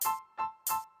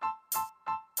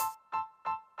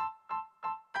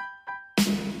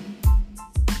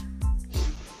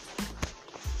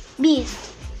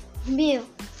beast, bill,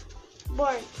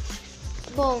 born,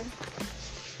 bone,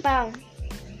 bound,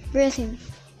 breathing,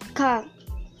 cog,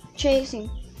 chasing,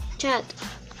 chat,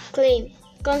 claim,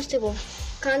 constable,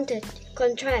 content,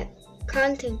 contract,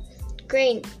 counting,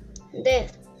 grain,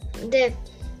 death, debt,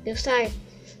 desire,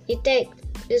 detect,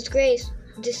 disgrace,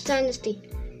 dishonesty,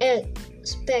 egg,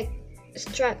 spec,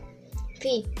 extract,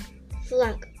 fee,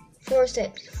 flag,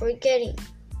 forceps, forgetting,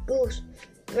 goose,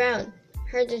 ground,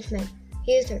 herdsman,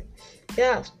 user,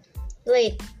 grouse,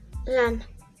 blade, lamb,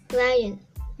 lion,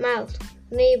 mouse,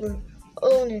 neighbor,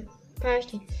 owner,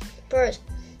 person, purse,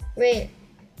 rare,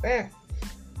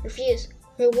 refuse,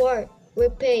 reward,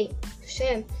 repay,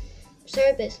 sham,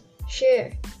 service,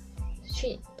 share,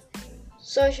 sheep,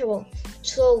 sociable,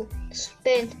 slow,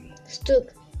 spend,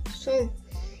 stook, soon,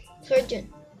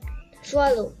 surgeon,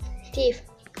 swallow, thief,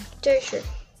 treasure,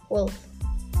 wolf.